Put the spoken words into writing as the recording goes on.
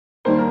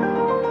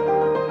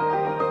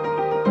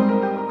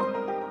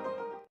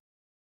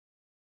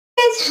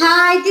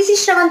Hi, this is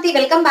Sravanthi.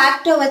 Welcome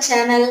back to our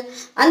channel.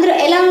 అందరూ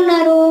ఎలా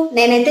ఉన్నారు?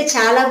 నేనైతే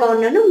చాలా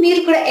బాగున్నాను. మీరు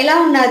కూడా ఎలా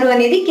ఉన్నారు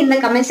అనేది కింద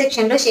కామెంట్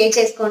సెక్షన్ లో షేర్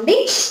చేసుకోండి.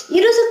 ఈ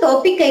రోజు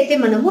టాపిక్ అయితే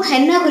మనము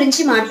హెన్నా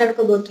గురించి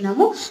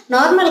మాట్లాడుకోబోతున్నాము.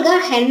 నార్మల్ గా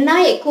హెన్నా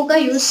ఎక్కువగా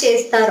యూజ్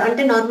చేస్తారు.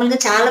 అంటే నార్మల్ గా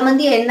చాలా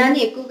మంది హెన్నాని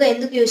ఎక్కువగా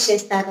ఎందుకు యూజ్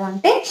చేస్తారు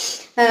అంటే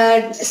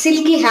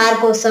సిల్కీ హెయిర్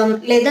కోసం,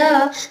 లేదా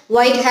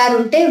వైట్ హెయిర్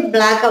ఉంటే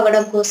బ్లాక్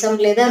అవ్వడం కోసం,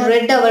 లేదా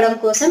రెడ్ అవ్వడం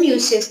కోసం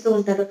యూజ్ చేస్తూ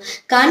ఉంటారు.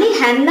 కానీ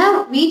హెన్నా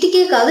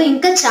వీటికే కాదు,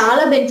 ఇంకా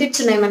చాలా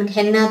బెనిఫిట్స్ ఉన్నాయి మనకి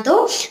హెన్నాతో.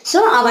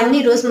 సో అవన్నీ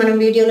ఈరోజు మనం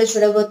వీడియోలో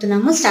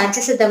చూడబోతున్నాము. స్టార్ట్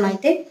చేసేద్దాం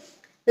అయితే.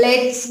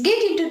 Let's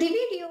get into the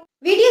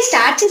video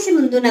start చేసే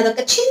ముందు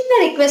నాదొక చిన్న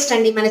రిక్వెస్ట్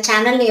అండి. మన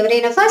ఛానల్ని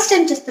ఎవరైనా ఫస్ట్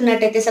టైం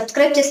చూస్తున్నట్టయితే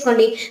సబ్స్క్రైబ్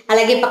చేసుకోండి.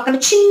 అలాగే పక్కన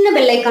చిన్న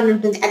బెల్ ఐకాన్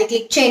ఉంటుంది, అది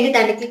క్లిక్ చేయండి.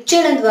 దాన్ని క్లిక్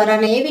చేయడం ద్వారా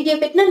ఏ వీడియో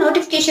పెట్టినా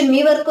నోటిఫికేషన్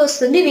మీ వరకు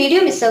వస్తుంది.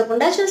 వీడియో మిస్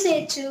అవ్వకుండా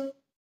చూసేయచ్చు.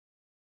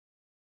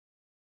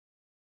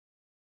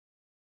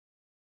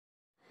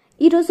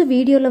 ఈరోజు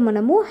వీడియోలో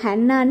మనము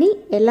హెన్నాని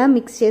ఎలా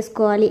మిక్స్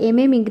చేసుకోవాలి,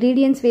 ఏమేమి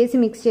ఇంగ్రీడియంట్స్ వేసి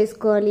మిక్స్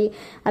చేసుకోవాలి,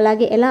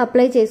 అలాగే ఎలా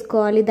అప్లై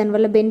చేసుకోవాలి,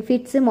 దానివల్ల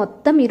బెనిఫిట్స్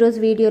మొత్తం ఈరోజు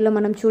వీడియోలో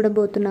మనం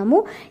చూడబోతున్నాము.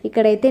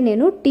 ఇక్కడైతే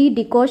నేను టీ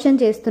డికాషన్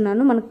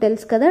చేస్తున్నాను. మనకు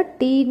తెలుసు కదా,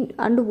 టీ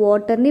అండ్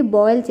వాటర్ని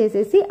బాయిల్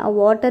చేసేసి ఆ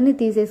వాటర్ని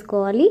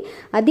తీసేసుకోవాలి.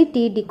 అది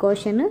టీ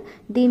డికాషన్.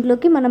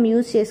 దీంట్లోకి మనం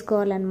యూజ్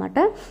చేసుకోవాలన్నమాట.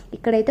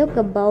 ఇక్కడైతే ఒక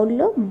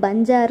బౌల్లో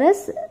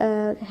బంజారస్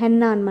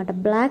హెన్నా అనమాట,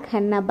 black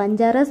henna,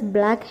 Banjaras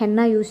black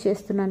henna use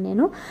చేస్తున్నాను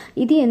నేను.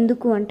 ఇది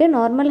ఎందుకు అంటే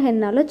నార్మల్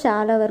హెన్నాలో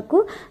చాలా వరకు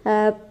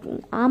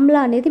ఆమ్లా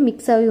అనేది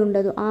మిక్స్ అవి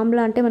ఉండదు.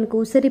 ఆమ్లా అంటే మనకు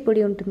ఉసిరి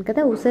పొడి ఉంటుంది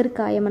కదా,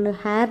 ఉసిరికాయ మన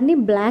హెయిర్ని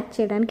బ్లాక్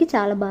చేయడానికి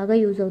చాలా బాగా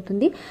యూజ్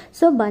అవుతుంది.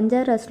 సో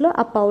బంజారాస్లో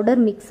ఆ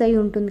పౌడర్ మిక్స్ అయి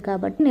ఉంటుంది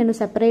కాబట్టి నేను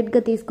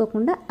సపరేట్గా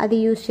తీసుకోకుండా అది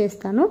యూజ్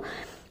చేస్తాను.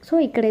 సో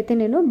ఇక్కడైతే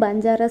నేను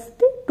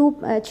బంజారాస్ది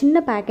చిన్న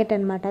ప్యాకెట్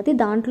అనమాట, అది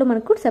దాంట్లో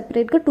మనకు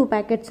సెపరేట్గా 2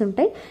 ప్యాకెట్స్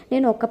ఉంటాయి.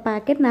 నేను ఒక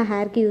ప్యాకెట్ నా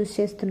హెయిర్కి యూజ్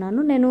చేస్తున్నాను.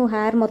 నేను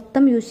హెయిర్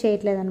మొత్తం యూజ్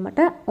చేయట్లేదు అనమాట,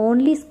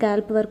 ఓన్లీ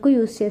స్కాల్ప్ వరకు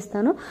యూజ్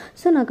చేస్తాను.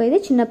 సో నాకు అయితే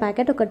చిన్న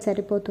ప్యాకెట్ ఒకటి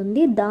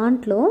సరిపోతుంది.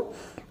 దాంట్లో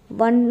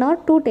 1 or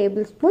 2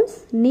 table spoons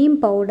neem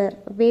powder,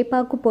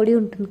 వేపాకు పొడి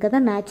ఉంటుంది కదా,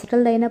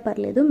 న్యాచురల్ అయినా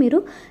పర్లేదు, మీరు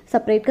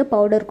సపరేట్గా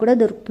పౌడర్ కూడా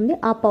దొరుకుతుంది,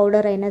 ఆ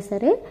పౌడర్ అయినా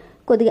సరే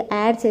కొద్దిగా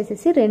యాడ్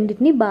చేసేసి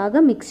రెండింటిని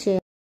బాగా మిక్స్ చేయాలి.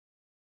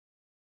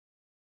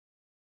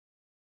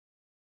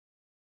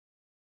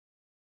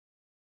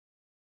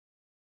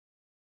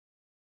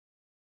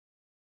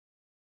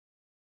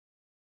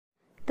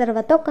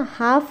 తర్వాత ఒక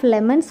హాఫ్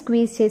లెమన్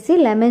స్క్వీజ్ చేసి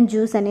లెమన్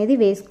జ్యూస్ అనేది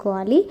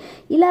వేసుకోవాలి.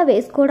 ఇలా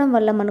వేసుకోవడం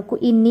వల్ల మనకు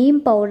ఈ నీమ్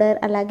పౌడర్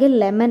అలాగే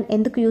లెమన్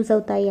ఎందుకు యూజ్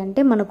అవుతాయి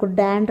అంటే, మనకు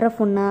డాండ్రఫ్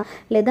ఉన్నా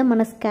లేదా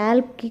మన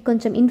స్కాల్ప్కి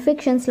కొంచెం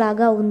ఇన్ఫెక్షన్స్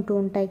లాగా ఉంటూ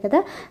ఉంటాయి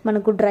కదా,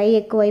 మనకు డ్రై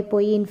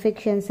ఎక్కువైపోయి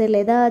ఇన్ఫెక్షన్స్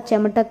లేదా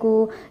చెమటకు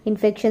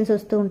ఇన్ఫెక్షన్స్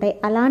వస్తూ ఉంటాయి.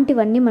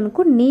 అలాంటివన్నీ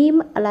మనకు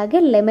నీమ్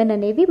అలాగే లెమన్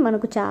అనేవి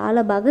మనకు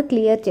చాలా బాగా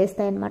క్లియర్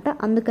చేస్తాయి అన్నమాట.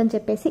 అందుకని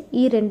చెప్పేసి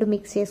ఈ 2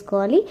 మిక్స్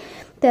చేసుకోవాలి.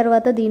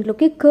 తర్వాత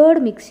దీంట్లోకి కర్డ్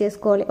మిక్స్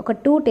చేసుకోవాలి, ఒక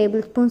 2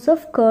 టేబుల్ స్పూన్స్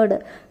ఆఫ్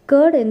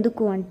కర్డ్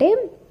ఎందుకు అంటే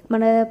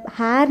మన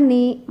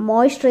హెయిర్ని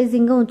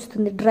మాయిశ్చరైజింగ్గా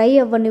ఉంచుతుంది, డ్రై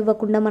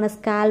అవ్వనివ్వకుండా, మన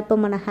స్కాల్ప్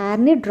మన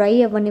హెయిర్ని డ్రై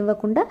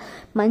అవ్వనివ్వకుండా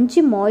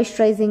మంచి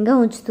మాయిశ్చరైజింగ్గా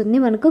ఉంచుతుంది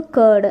మనకు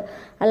కర్డ్.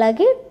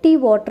 అలాగే టీ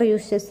వాటర్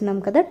యూస్ చేస్తున్నాం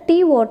కదా, టీ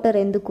వాటర్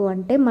ఎందుకు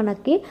అంటే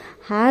మనకి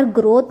హెయిర్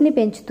గ్రోత్ని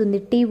పెంచుతుంది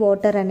టీ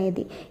వాటర్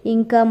అనేది.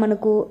 ఇంకా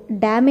మనకు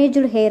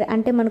డ్యామేజ్డ్ హెయిర్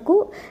అంటే మనకు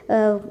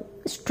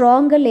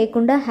స్ట్రాంగ్గా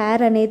లేకుండా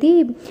హెయిర్ అనేది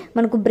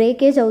మనకు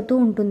బ్రేకేజ్ అవుతూ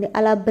ఉంటుంది,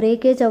 అలా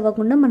బ్రేకేజ్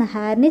అవ్వకుండా మన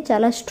హెయిర్ని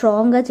చాలా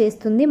స్ట్రాంగ్గా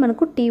చేస్తుంది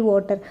మనకు tea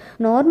water.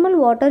 Normal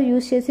water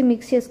use చేసి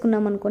మిక్స్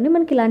చేసుకున్నాం అనుకోండి,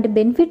 మనకి ఇలాంటి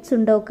బెనిఫిట్స్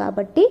ఉండవు.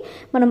 కాబట్టి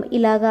మనం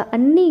ఇలాగా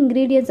అన్ని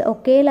ఇంగ్రీడియంట్స్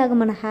ఒకేలాగా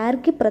మన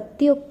హెయిర్కి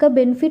ప్రతి ఒక్క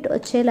బెనిఫిట్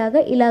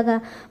వచ్చేలాగా ఇలాగా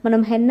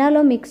మనం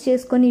హెన్నాలో మిక్స్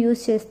చేసుకొని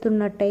యూస్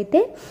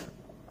చేస్తున్నట్టయితే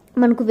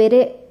మనకు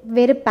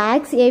వేరే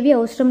ప్యాక్స్ ఏవి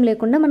అవసరం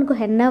లేకుండా మనకు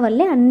హెన్నా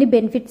వల్లే అన్ని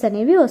బెనిఫిట్స్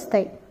అనేవి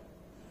వస్తాయి.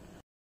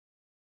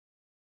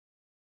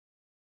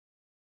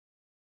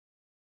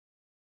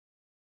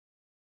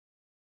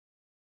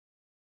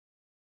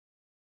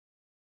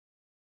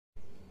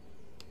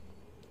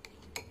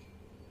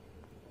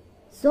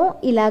 సో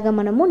ఇలాగ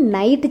మనము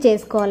నైట్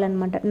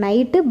చేసుకోవాలన్నమాట.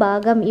 నైట్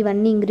బాగా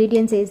ఇవన్నీ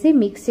ఇంగ్రీడియంట్స్ వేసి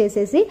మిక్స్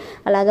చేసేసి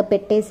అలాగ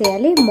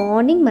పెట్టేసేయాలి.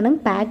 మార్నింగ్ మనం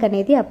ప్యాక్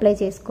అనేది అప్లై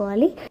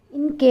చేసుకోవాలి.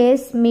 ఇన్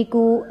కేస్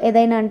మీకు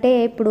ఏదైనా అంటే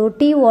ఇప్పుడు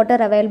టీ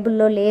వాటర్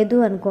అవైలబుల్లో లేదు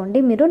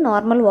అనుకోండి, మీరు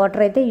నార్మల్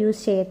వాటర్ అయితే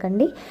యూజ్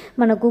చేయకండి.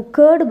 మనకు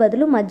కర్డ్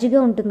బదులు మజ్జిగ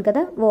ఉంటుంది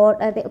కదా,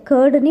 అదే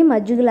కర్డ్ని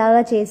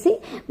మజ్జిగలాగా చేసి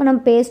మనం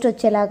పేస్ట్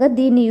వచ్చేలాగా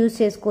దీన్ని యూజ్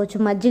చేసుకోవచ్చు,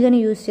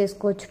 మజ్జిగని యూజ్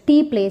చేసుకోవచ్చు టీ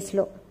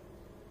ప్లేస్లో.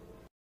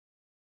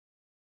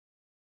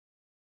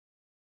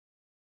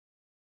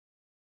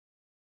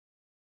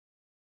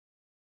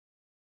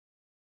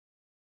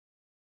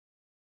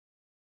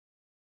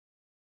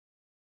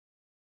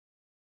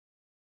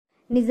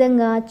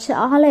 నిజంగా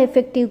చాలా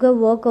ఎఫెక్టివ్గా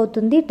వర్క్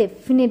అవుతుంది.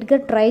 డెఫినెట్గా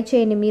ట్రై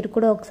చేయండి మీరు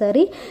కూడా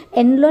ఒకసారి.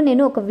 ఎండ్లో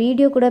నేను ఒక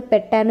వీడియో కూడా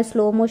పెట్టాను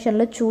స్లో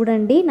మోషన్లో,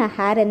 చూడండి నా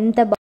హెయిర్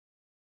ఎంత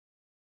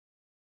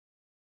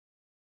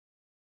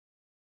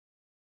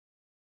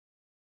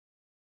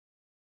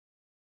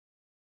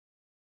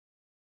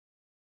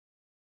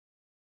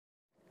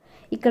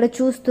ఇక్కడ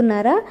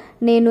చూస్తున్నారా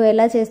నేను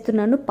ఎలా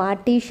చేస్తున్నాను,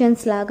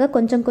 పార్టీషన్స్ లాగా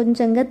కొంచెం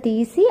కొంచెంగా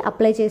తీసి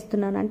అప్లై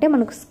చేస్తున్నాను. అంటే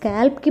మనకు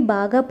స్కాల్ప్కి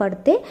బాగా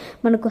పడితే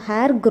మనకు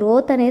హెయిర్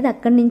గ్రోత్ అనేది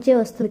అక్కడి నుంచే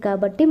వస్తుంది.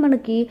 కాబట్టి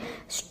మనకి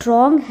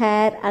స్ట్రాంగ్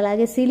హెయిర్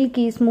అలాగే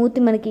సిల్కీ స్మూత్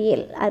మనకి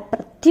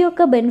ప్రతి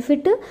ఒక్క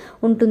బెనిఫిట్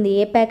ఉంటుంది.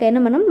 ఏ ప్యాక్ అయినా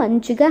మనం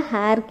మంచిగా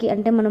హెయిర్కి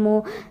అంటే మనము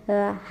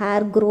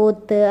హెయిర్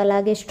గ్రోత్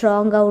అలాగే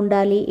స్ట్రాంగ్గా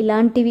ఉండాలి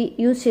ఇలాంటివి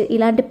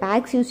ఇలాంటి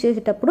ప్యాక్స్ యూజ్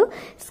చేసేటప్పుడు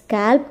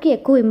స్కాల్ప్కి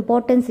ఎక్కువ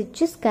ఇంపార్టెన్స్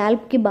ఇచ్చి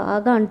స్కాల్ప్కి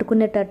బాగా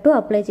అంటుకునేటట్టు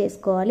అప్లై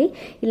చేసుకోవాలి.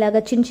 ఇలాగ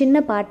చిన్న చిన్న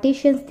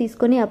పార్టీషన్స్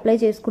తీసుకొని అప్లై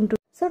చేసుకుంటూ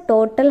సో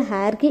టోటల్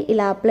హెయిర్కి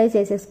ఇలా అప్లై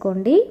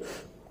చేసేసుకోండి.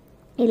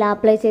 ఇలా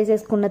అప్లై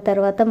చేసేసుకున్న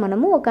తర్వాత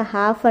మనము ఒక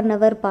హాఫ్ అన్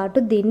అవర్ పాటు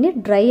దీన్ని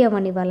డ్రై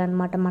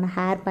అవ్వనివ్వాలన్నమాట. మన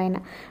హెయిర్ పైన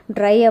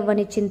డ్రై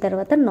అవ్వనిచ్చిన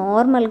తర్వాత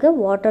నార్మల్గా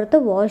వాటర్తో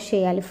వాష్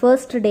చేయాలి.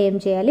 ఫస్ట్ డే ఏం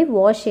చేయాలి,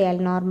 వాష్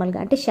చేయాలి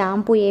నార్మల్గా, అంటే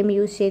షాంపూ ఏమి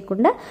యూజ్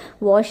చేయకుండా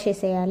వాష్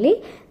చేసేయాలి.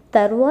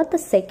 తర్వాత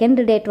సెకండ్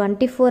డే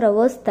 24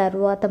 అవర్స్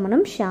తర్వాత మనం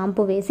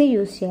షాంపూ వేసి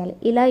యూజ్ చేయాలి.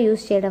 ఇలా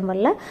యూజ్ చేయడం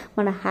వల్ల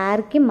మన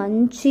హెయిర్కి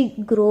మంచి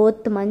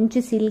గ్రోత్,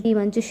 మంచి సిల్కీ,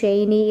 మంచి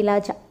షైనీ ఇలా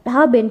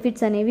చాలా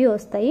బెనిఫిట్స్ అనేవి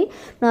వస్తాయి.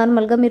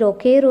 నార్మల్గా మీరు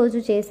ఒకే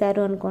రోజు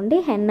చేశారు అనుకోండి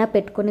హెన్నా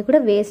పెట్టుకొని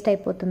కూడా వేస్ట్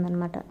అయిపోతుంది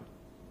అనమాట.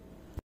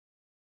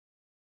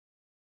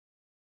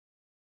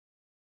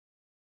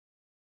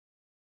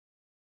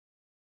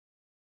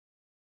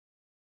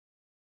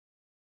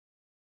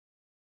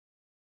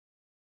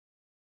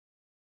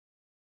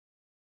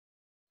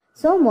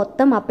 సో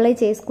మొత్తం అప్లై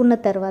చేసుకున్న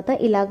తర్వాత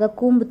ఇలాగ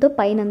కూంబుతో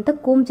పైనంతా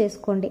కూమ్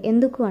చేసుకోండి.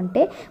 ఎందుకు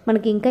అంటే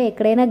మనకి ఇంకా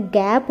ఎక్కడైనా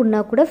గ్యాప్ ఉన్నా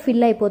కూడా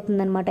ఫిల్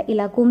అయిపోతుంది అనమాట.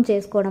 ఇలా కూమ్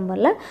చేసుకోవడం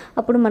వల్ల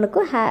అప్పుడు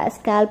మనకు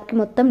స్కాల్ప్కి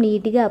మొత్తం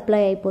నీట్గా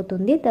అప్లై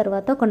అయిపోతుంది.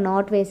 తర్వాత ఒక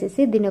నాట్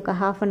వేసేసి దీన్ని ఒక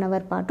హాఫ్ అన్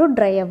అవర్ పాటు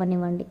డ్రై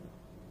అవ్వనివ్వండి.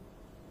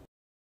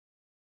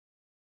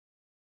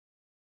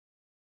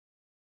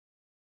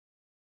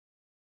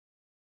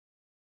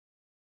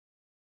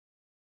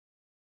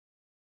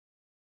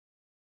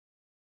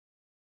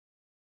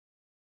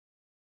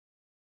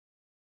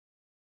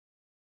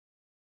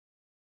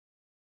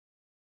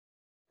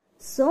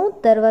 సో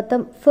తర్వాత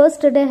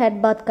ఫస్ట్ డే హెడ్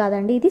బాత్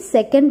కాదండి, ఇది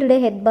సెకండ్ డే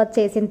హెడ్ బాత్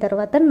చేసిన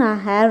తర్వాత నా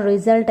హెయిర్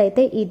రిజల్ట్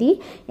అయితే ఇది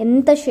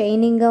ఎంత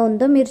షైనింగ్గా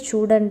ఉందో మీరు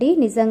చూడండి.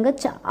 నిజంగా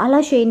చాలా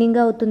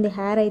షైనింగ్గా అవుతుంది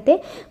హెయిర్ అయితే.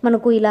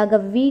 మనకు ఇలాగ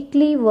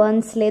వీక్లీ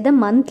వన్స్ లేదా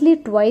మంత్లీ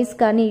ట్వైస్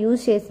కానీ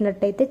యూజ్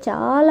చేసినట్టయితే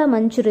చాలా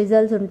మంచి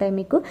రిజల్ట్స్ ఉంటాయి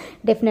మీకు.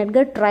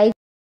 డెఫినెట్గా ట్రై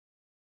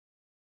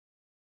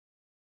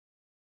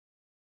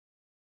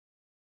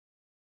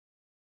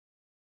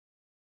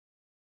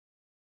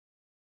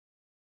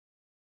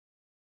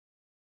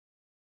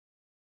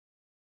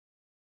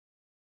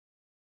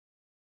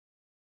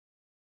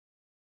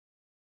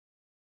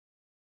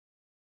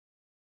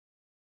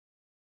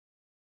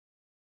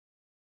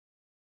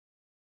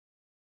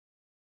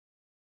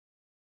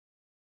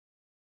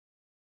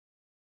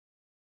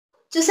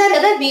చూసారు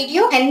కదా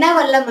వీడియో. హెన్నా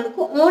వల్ల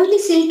మనకు ఓన్లీ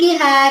సిల్కీ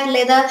హెయిర్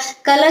లేదా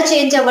కలర్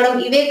చేంజ్ అవ్వడం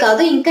ఇవే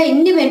కాదు, ఇంకా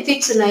ఇన్ని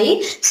బెనిఫిట్స్ ఉన్నాయి.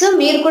 సో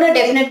మీరు కూడా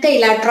డెఫినెట్ గా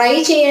ఇలా ట్రై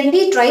చేయండి.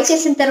 ట్రై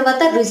చేసిన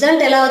తర్వాత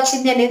రిజల్ట్ ఎలా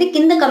వచ్చింది అనేది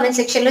కింద కమెంట్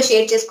సెక్షన్ లో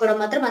షేర్ చేసుకోవడం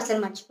మాత్రం అసలు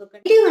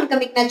మర్చిపోకండి. వీడియో కనుక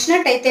మీకు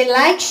నచ్చినట్టయితే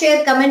లైక్,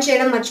 షేర్, కమెంట్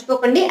చేయడం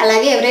మర్చిపోకండి.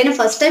 అలాగే ఎవరైనా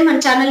ఫస్ట్ టైం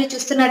మన ఛానల్ ని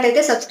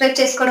చూస్తున్నట్టయితే సబ్స్క్రైబ్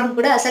చేసుకోవడం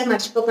కూడా అసలు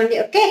మర్చిపోకండి.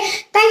 Okay,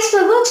 thanks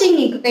for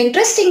watching. ఇంకొక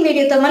ఇంట్రెస్టింగ్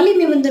వీడియోతో మళ్ళీ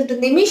మీ ముందు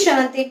ఉంటుంది మీ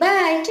శ్రవంతి.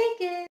 Bye, take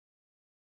care.